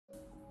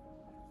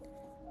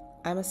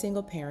I'm a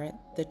single parent.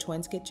 The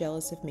twins get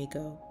jealous of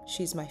Miko.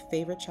 She's my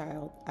favorite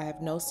child. I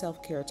have no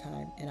self-care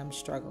time and I'm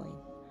struggling.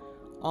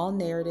 All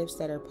narratives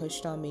that are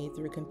pushed on me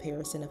through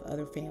comparison of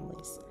other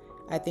families.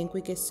 I think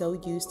we get so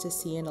used to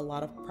seeing a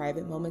lot of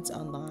private moments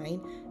online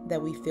that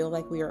we feel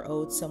like we are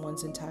owed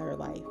someone's entire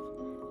life.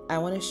 I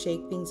want to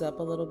shake things up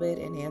a little bit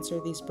and answer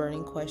these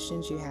burning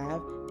questions you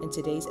have in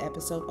today's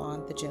episode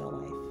on The Gentle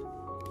Life.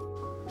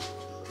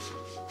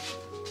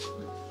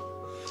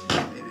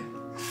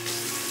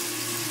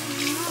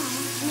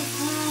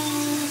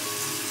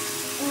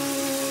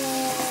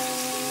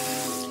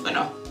 I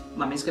know,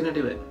 mommy's gonna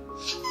do it.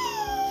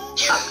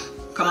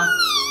 Come on.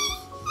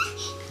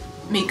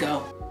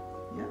 Miko.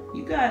 Yeah,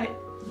 you got it.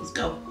 Let's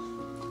go.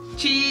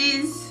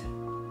 Cheese.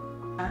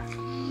 Let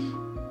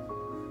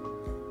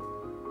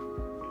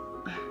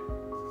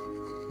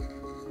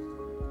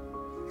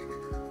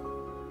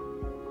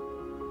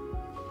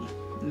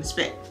me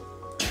spit.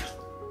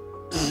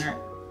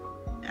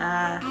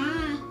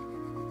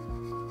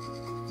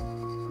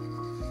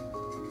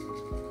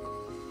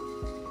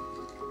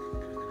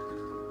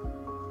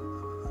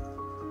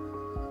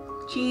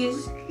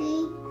 Cheese.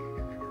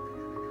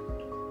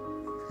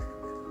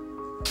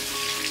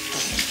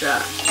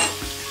 Drop.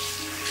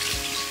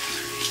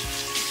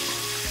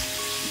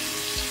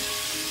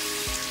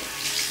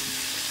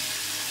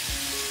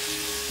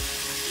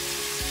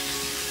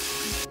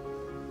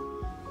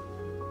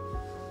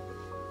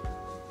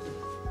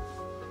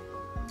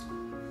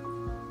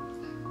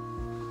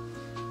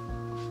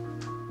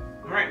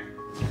 All right.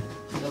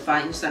 You'll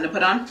find you something to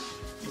put on.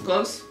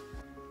 Close.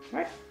 All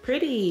right.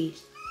 Pretty.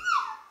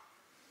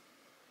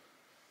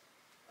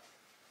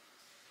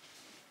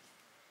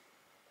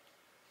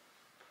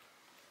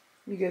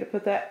 You gotta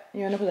put that,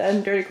 you wanna put that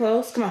in dirty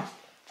clothes? Come on.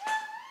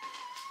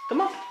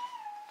 Come on.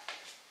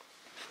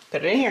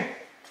 Put it in here.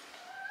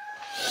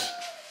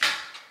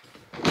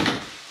 Put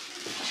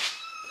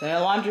it in the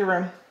laundry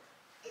room.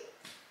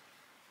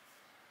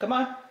 Come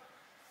on.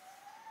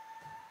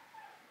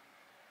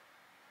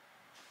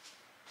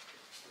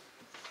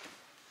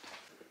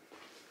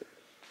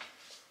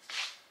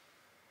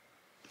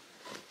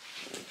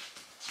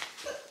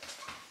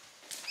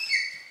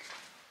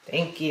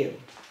 Thank you.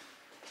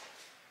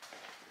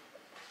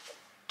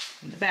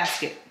 In the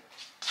basket.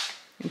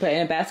 You put it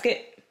in a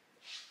basket?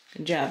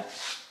 Good job.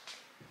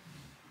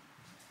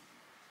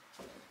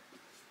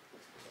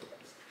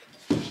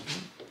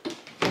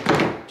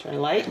 Turn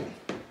light.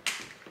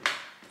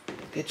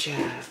 Good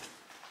job.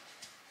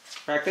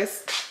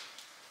 Breakfast.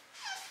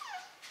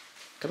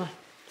 Come on.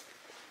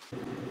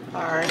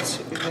 Alright,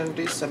 so we're gonna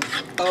do some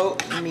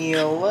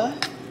oatmeal.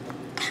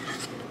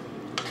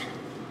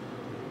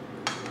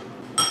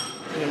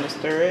 You're gonna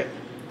stir it.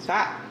 It's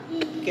hot.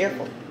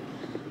 Careful.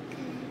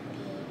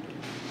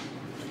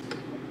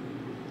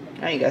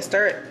 Now you gotta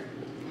stir it.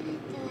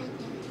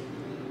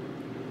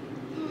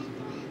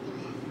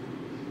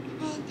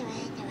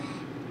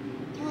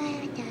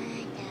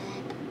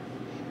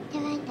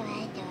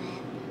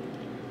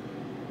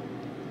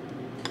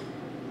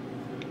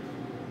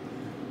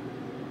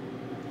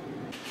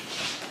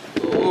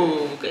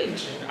 Ooh, good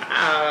job.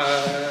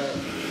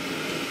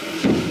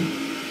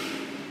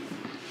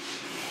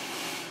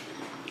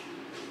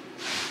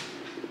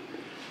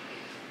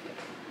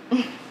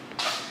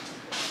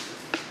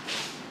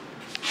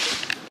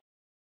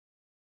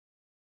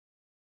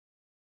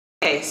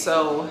 Okay,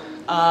 so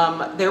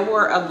there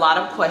were a lot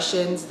of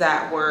questions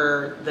that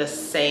were the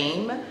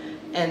same,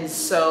 and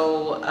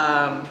so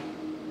I'm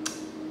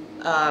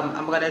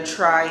gonna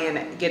try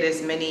and get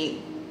as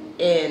many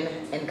in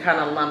and kind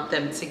of lump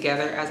them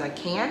together as I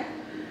can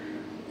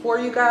for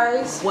you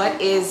guys.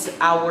 What is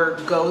our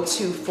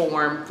go-to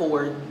form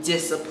for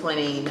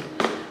disciplining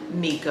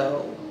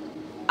Miko?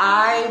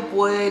 I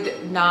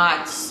would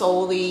not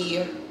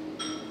solely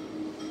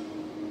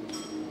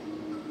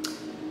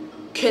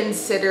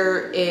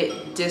consider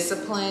it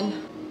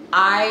discipline.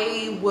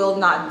 I will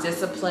not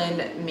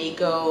discipline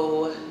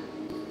Miko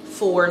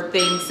for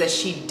things that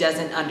she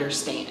doesn't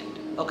understand.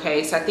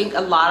 Okay, so I think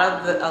a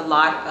lot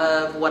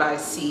of what I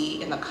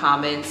see in the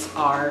comments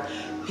are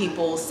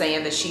people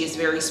saying that she is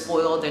very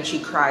spoiled and she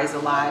cries a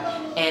lot,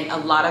 and a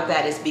lot of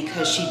that is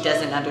because she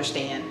doesn't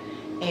understand.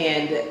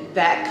 And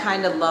that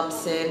kind of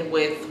lumps in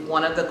with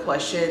one of the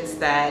questions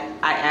that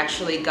I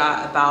actually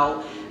got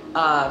about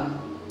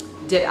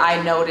did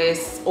I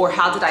notice, or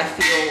how did I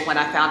feel when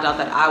I found out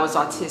that I was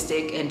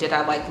autistic, and did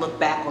I like look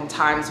back on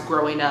times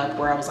growing up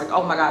where I was like,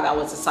 oh my God, that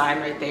was a sign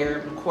right there.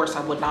 Of course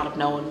I would not have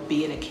known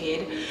being a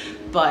kid,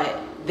 but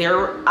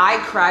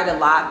I cried a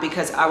lot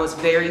because I was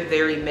very,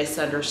 very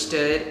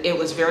misunderstood. It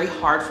was very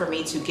hard for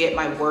me to get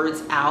my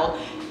words out,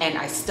 and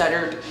I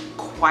stuttered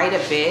quite a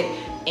bit.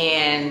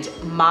 And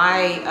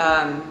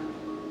I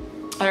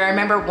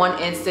remember one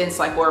instance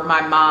like where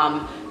my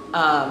mom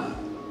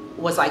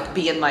was like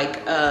being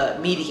like a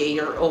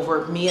mediator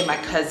over me and my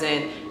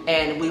cousin,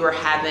 and we were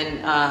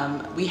having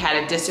we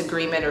had a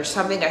disagreement or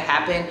something that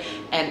happened,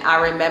 and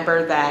I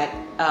remember that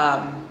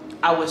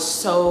I was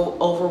so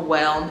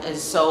overwhelmed and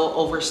so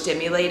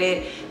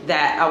overstimulated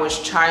that I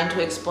was trying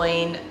to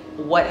explain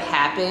what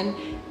happened,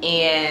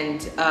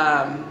 and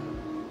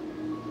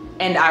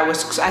I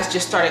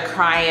just started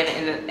crying,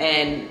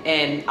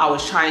 and I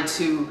was trying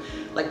to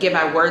like get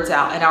my words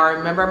out. And I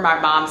remember my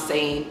mom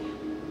saying,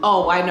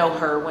 "Oh, I know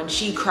her. When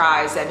she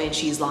cries, that means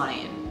she's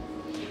lying."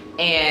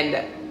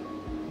 And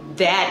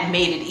that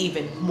made it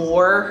even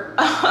more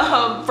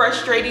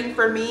frustrating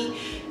for me.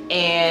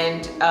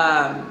 And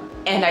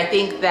I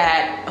think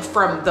that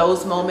from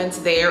those moments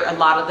there, a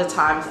lot of the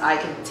times I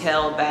can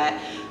tell that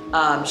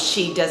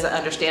she doesn't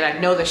understand. I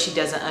know that she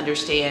doesn't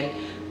understand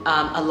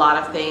a lot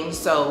of things.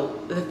 So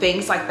the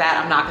things like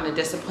that, I'm not going to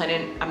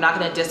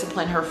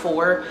discipline her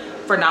for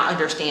not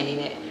understanding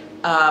it.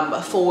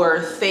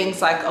 For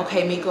things like,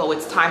 okay, Miko,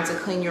 it's time to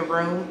clean your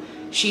room.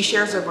 She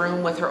shares a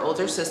room with her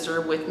older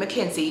sister, with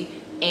Mackenzie,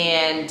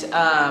 and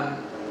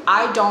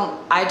I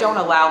don't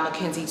allow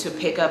Mackenzie to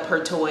pick up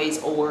her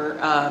toys or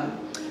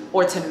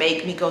to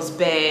make Miko's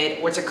bed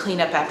or to clean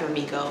up after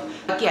Miko.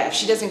 Like, yeah, if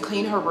she doesn't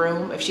clean her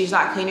room, if she's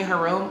not cleaning her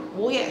room,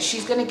 well, yeah,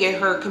 she's gonna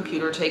get her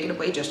computer taken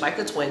away just like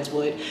the twins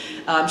would.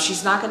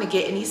 She's not gonna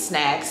get any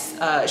snacks.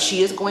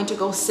 She is going to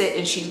go sit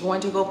and she's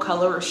going to go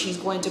color, or she's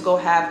going to go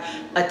have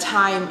a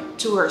time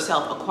to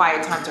herself, a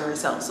quiet time to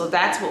herself. So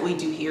that's what we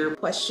do here.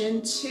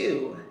 Question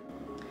 2,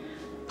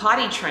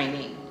 potty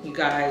training, you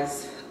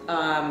guys.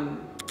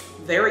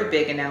 Very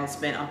big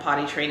announcement on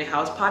potty training.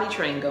 How's potty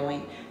train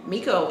going?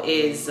 Miko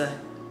is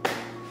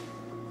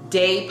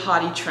day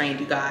potty trained,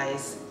 you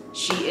guys.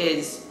 She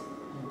is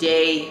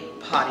day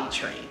potty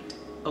trained,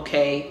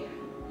 okay?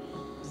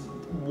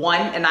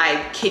 And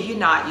I kid you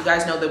not, you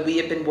guys know that we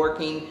have been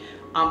working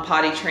on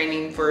potty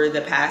training for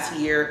the past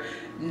year,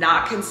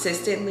 not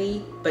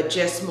consistently, but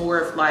just more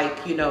of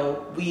like, you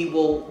know, we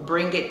will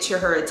bring it to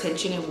her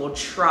attention and we'll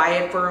try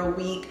it for a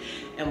week,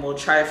 and we'll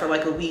try it for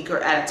like a week or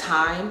at a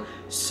time,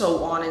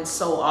 so on and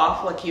so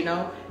off, like, you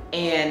know.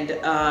 And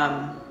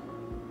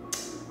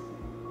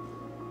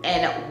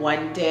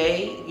one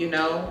day, you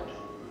know,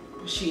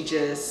 she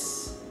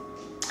just,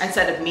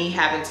 instead of me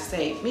having to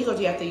say, Miko,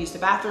 do you have to use the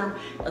bathroom?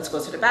 Let's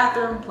go to the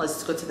bathroom.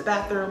 Let's go to the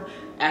bathroom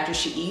after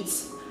she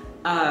eats.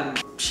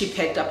 She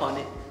picked up on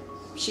it.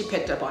 She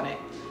picked up on it.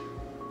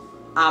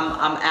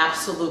 I'm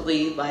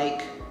absolutely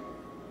like,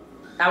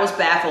 I was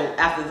baffled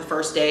after the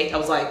first day. I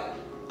was like,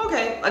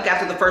 okay. Like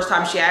after the first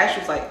time she asked, she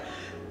was like,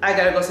 I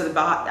gotta go to the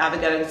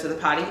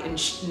potty,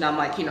 and I'm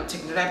like, you know,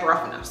 taking the diaper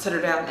off, and I set her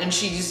down, and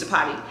she used the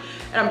potty,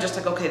 and I'm just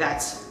like, okay,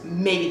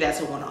 maybe that's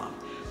a one-off.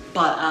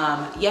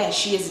 But yeah,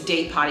 she is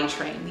day potty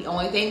trained. The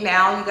only thing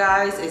now, you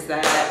guys, is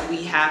that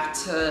we have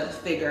to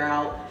figure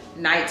out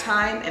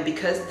nighttime, and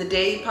because the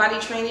day potty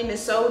training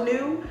is so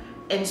new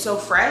and so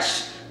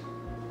fresh,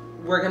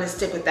 we're gonna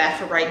stick with that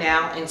for right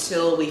now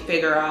until we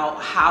figure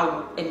out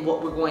how and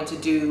what we're going to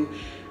do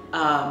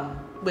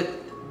with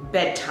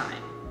bedtime.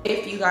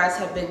 If you guys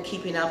have been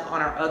keeping up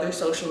on our other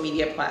social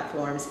media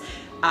platforms,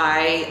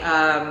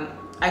 I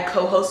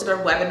co-hosted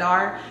a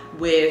webinar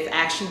with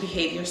Action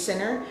Behavior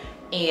Center,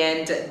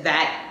 and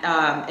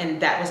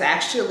that was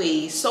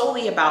actually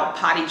solely about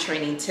potty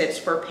training tips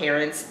for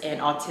parents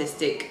and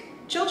autistic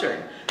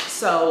children.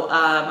 So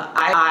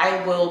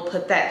I will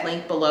put that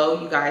link below.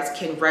 You guys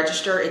can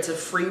register. It's a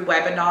free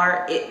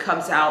webinar. It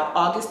comes out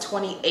August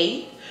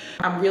 28th.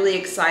 I'm really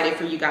excited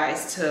for you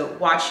guys to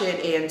watch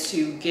it and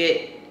to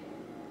get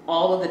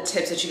all of the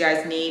tips that you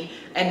guys need,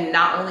 and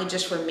not only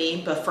just from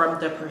me, but from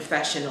the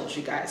professionals,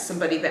 you guys.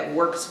 Somebody that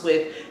works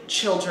with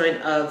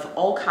children of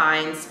all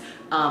kinds,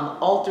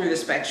 all through the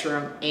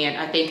spectrum, and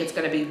I think it's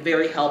going to be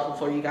very helpful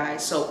for you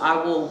guys. So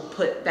I will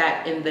put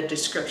that in the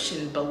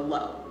description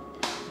below.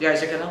 You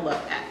guys are going to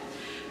love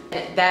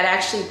that. That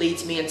actually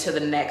leads me into the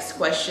next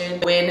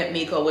question, when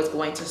Miko was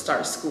going to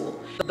start school.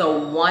 The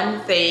one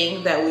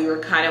thing that we were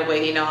kind of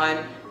waiting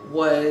on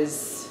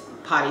was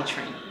potty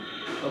training.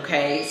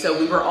 Okay, so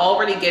we were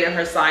already getting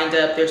her signed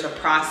up. There's a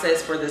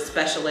process for the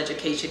special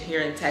education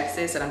here in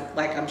Texas, and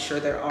I'm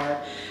sure there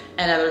are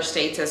in other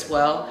states as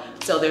well.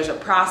 So there's a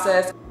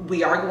process.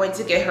 We are going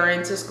to get her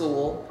into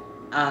school.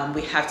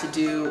 We have to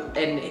do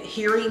an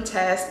hearing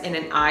test and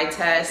an eye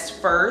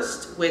test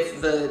first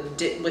with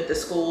the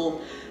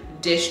school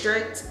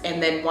district,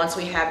 and then once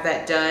we have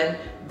that done,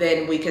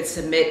 then we could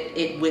submit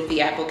it with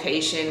the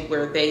application,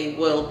 where they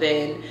will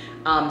then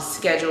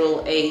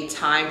schedule a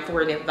time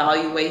for an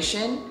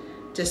evaluation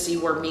to see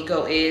where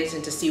Miko is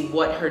and to see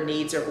what her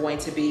needs are going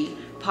to be.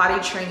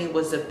 Potty training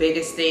was the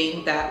biggest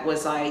thing that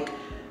was like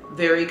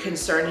very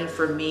concerning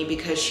for me,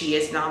 because she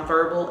is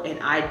nonverbal,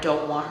 and I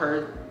don't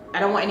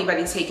want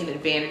anybody taking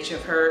advantage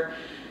of her.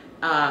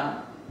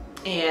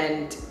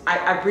 And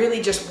I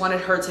really just wanted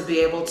her to be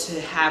able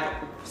to have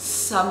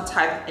some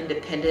type of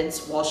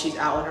independence while she's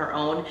out on her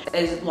own.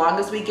 As long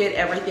as we get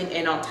everything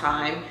in on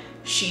time,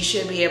 she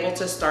should be able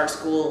to start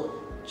school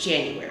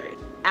January.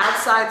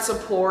 Outside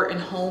support and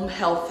home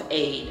health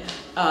aid,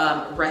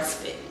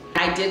 respite.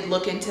 I did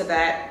look into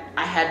that.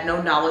 I had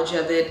no knowledge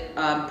of it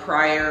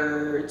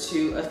prior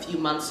to a few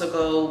months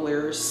ago,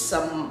 where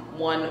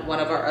one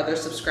of our other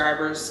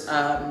subscribers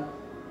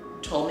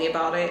told me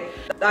about it.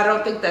 I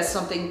don't think that's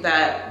something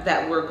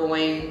that we're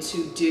going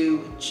to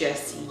do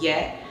just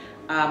yet.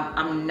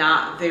 I'm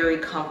not very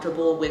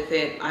comfortable with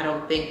it. I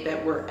don't think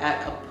that we're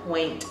at a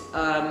point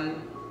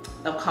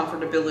of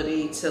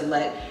comfortability to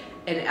let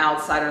an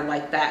outsider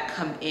like that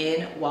come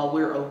in while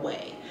we're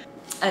away.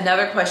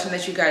 Another question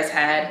that you guys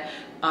had,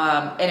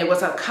 and it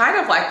was a kind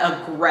of like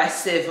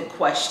aggressive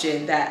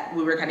question that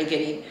we were kind of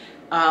getting,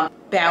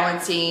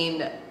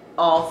 balancing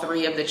all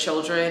three of the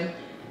children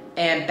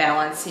and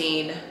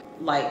balancing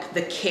like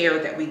the care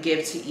that we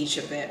give to each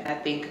of them. I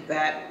think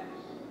that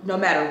no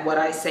matter what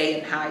I say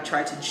and how I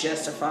try to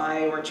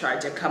justify or try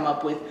to come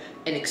up with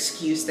an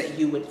excuse that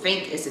you would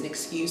think is an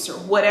excuse or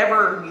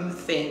whatever you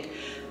think,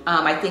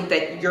 I think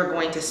that you're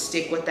going to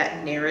stick with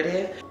that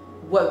narrative.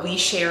 What we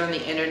share on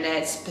the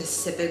internet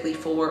specifically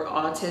for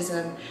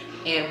autism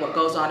and what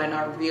goes on in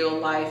our real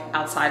life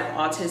outside of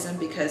autism,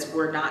 because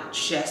we're not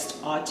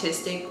just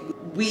autistic.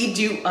 We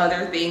do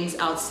other things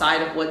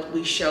outside of what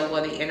we show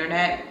on the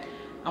internet.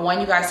 I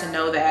want you guys to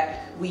know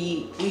that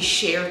we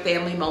share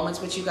family moments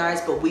with you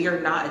guys, but we are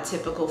not a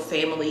typical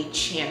family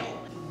channel.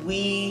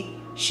 We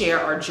share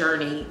our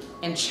journey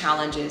and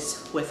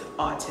challenges with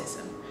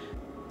autism.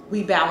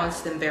 We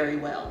balance them very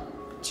well,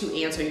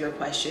 to answer your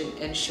question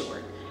in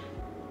short.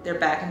 They're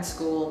back in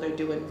school, they're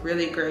doing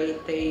really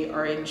great. They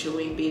are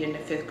enjoying being in the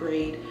 5th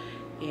grade,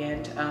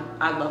 and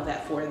I love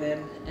that for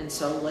them. And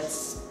so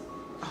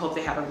I hope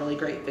they have a really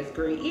great 5th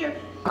grade year.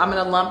 I'm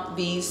gonna lump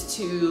these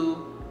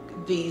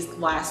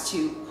last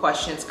two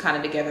questions kind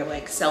of together,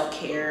 like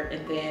self-care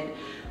and then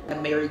a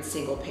married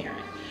single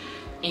parent.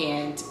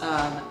 And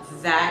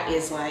that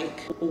is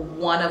like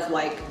one of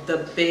like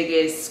the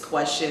biggest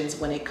questions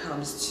when it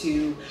comes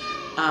to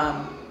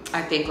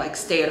I think like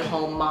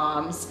stay-at-home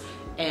moms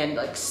and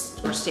like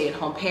or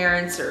stay-at-home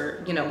parents,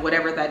 or you know,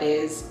 whatever that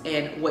is,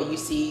 and what you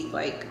see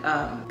like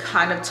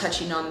kind of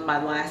touching on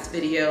my last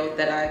video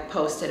that I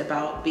posted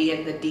about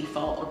being the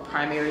default or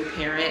primary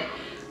parent,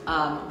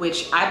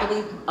 which I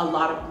believe a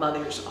lot of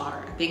mothers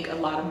are. I think a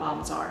lot of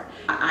moms are.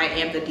 I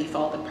am the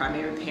default and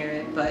primary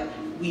parent, but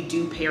we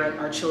do parent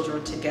our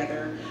children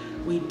together.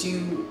 We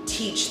do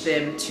teach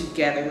them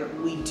together.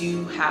 We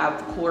do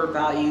have core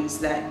values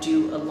that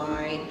do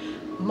align,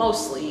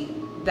 mostly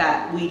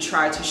that we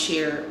try to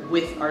share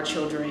with our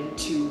children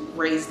to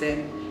raise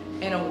them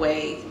in a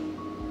way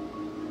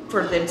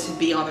for them to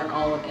be on their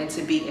own and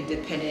to be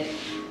independent.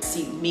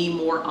 See me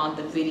more on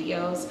the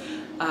videos,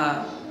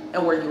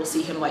 where you'll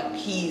see him like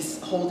he's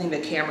holding the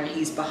camera,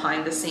 he's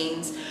behind the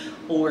scenes,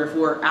 or if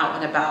we're out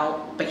and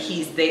about, but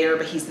he's there,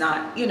 but he's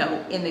not, you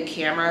know, in the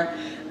camera.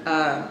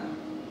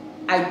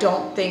 I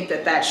don't think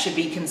that that should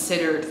be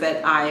considered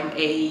that I'm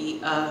a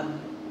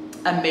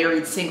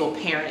married single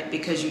parent,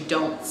 because you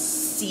don't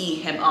see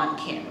him on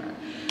camera.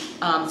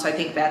 So I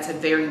think that's a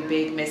very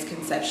big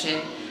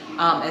misconception.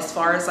 As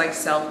far as like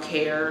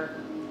self-care,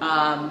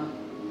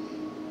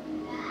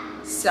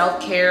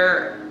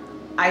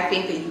 I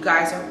think that you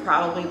guys are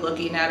probably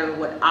looking at, or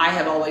what I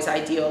have always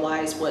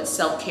idealized what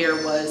self-care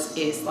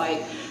is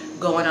like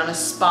going on a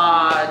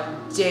spa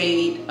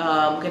date,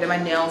 getting my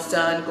nails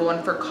done,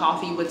 going for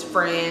coffee with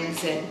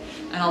friends, and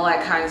all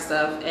that kind of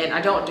stuff. And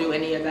I don't do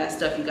any of that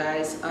stuff, you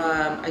guys.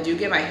 I do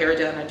get my hair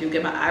done, I do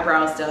get my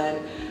eyebrows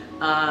done,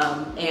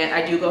 and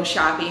I do go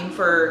shopping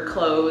for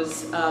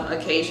clothes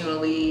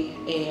occasionally.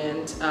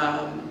 And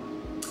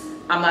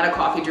I'm not a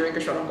coffee drinker,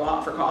 so I don't go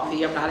out for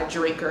coffee. I'm not a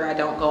drinker, I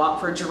don't go out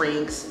for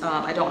drinks.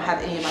 I don't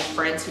have any of my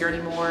friends here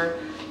anymore.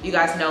 You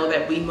guys know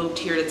that we moved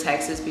here to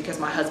Texas because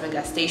my husband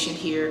got stationed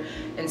here.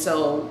 And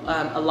so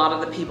a lot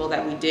of the people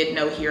that we did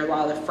know here, a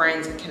lot of the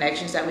friends and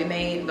connections that we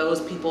made,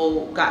 those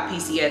people got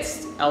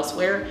PCS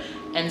elsewhere.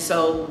 And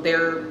so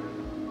they're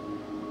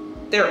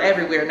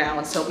everywhere now.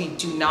 And so we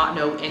do not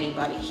know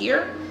anybody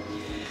here.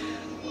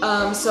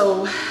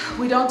 So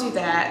we don't do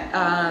that.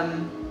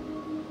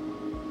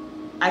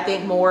 I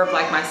think more of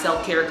like my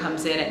self-care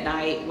comes in at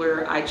night,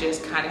 where I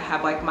just kind of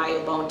have like my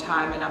alone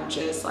time, and I'm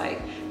just like,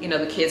 you know,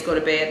 the kids go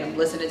to bed and I'm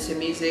listening to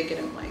music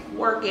and I'm like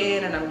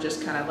working, and I'm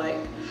just kind of like,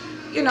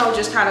 you know,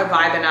 just kind of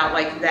vibing out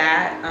like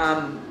that.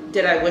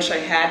 Did I wish I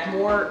had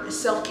more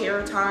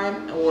self-care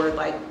time, or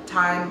like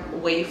time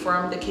away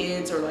from the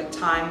kids, or like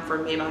time for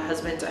me and my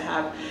husband to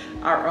have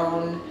our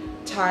own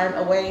time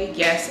away?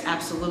 Yes,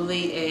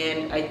 absolutely.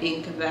 And I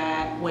think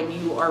that when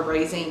you are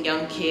raising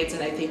young kids,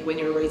 and I think when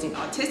you're raising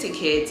autistic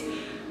kids,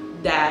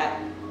 that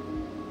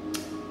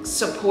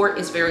support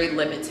is very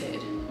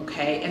limited,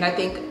 okay? And I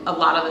think a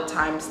lot of the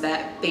times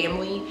that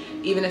family,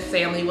 even if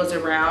family was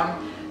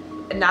around,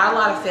 not a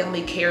lot of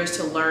family cares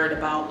to learn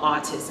about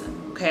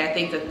autism, okay? I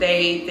think that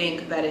they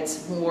think that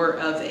it's more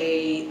of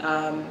a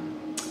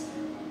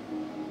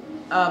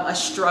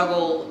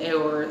struggle,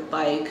 or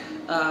like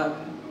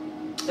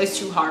it's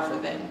too hard for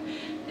them.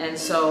 And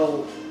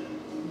so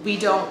we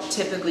don't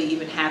typically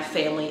even have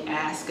family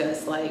ask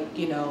us like,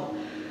 you know,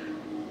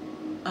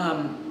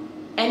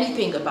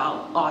 anything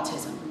about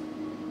autism.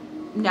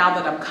 Now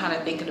that I'm kind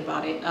of thinking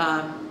about it,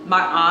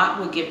 my aunt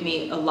would give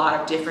me a lot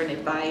of different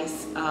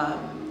advice.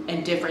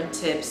 and different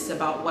tips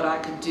about what I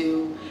could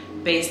do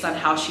based on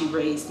how she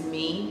raised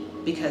me,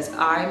 because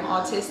I'm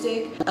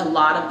autistic. A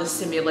lot of the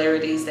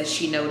similarities that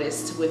she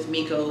noticed with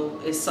Miko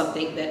is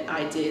something that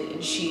I did,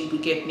 and she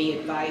would give me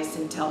advice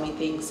and tell me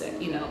things that,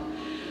 you know,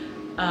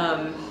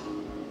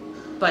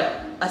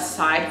 but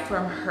aside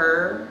from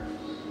her,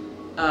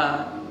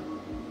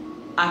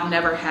 I've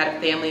never had a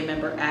family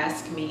member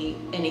ask me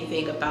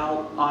anything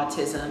about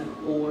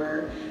autism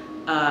or,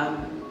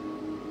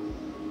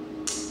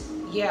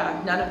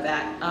 yeah, none of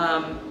that.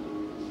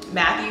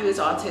 Matthew is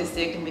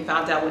autistic, and we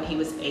found out when he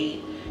was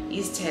 8.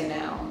 He's 10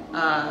 now.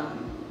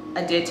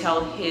 I did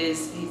tell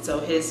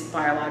his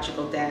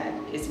biological dad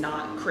is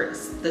not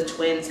Chris. The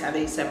twins have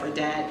a separate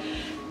dad.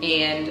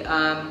 And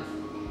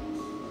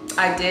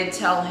I did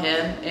tell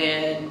him,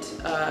 and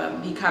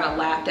he kind of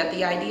laughed at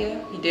the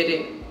idea. He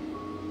didn't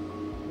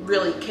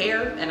really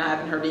care, and I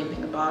haven't heard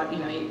anything about it.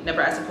 You know, he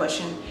never asked a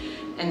question.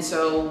 And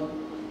so,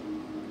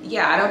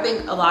 yeah, I don't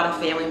think a lot of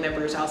family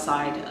members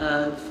outside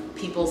of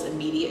people's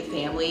immediate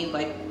family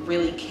like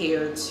really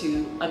care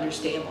to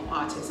understand what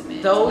autism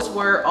is. Those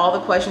were all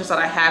the questions that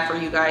I had for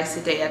you guys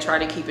today. I try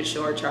to keep it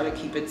short, try to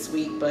keep it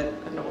sweet, but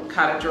I know it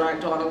kind of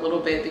dragged on a little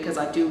bit because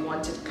I do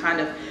want to kind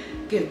of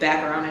give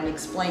background and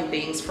explain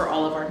things for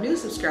all of our new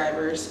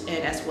subscribers, and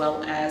as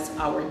well as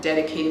our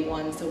dedicated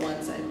ones, the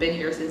ones that have been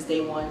here since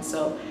day one.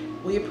 So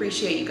we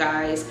appreciate you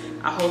guys.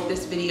 I hope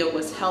this video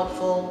was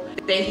helpful.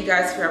 Thank you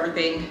guys for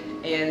everything,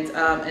 and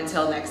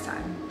until next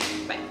time.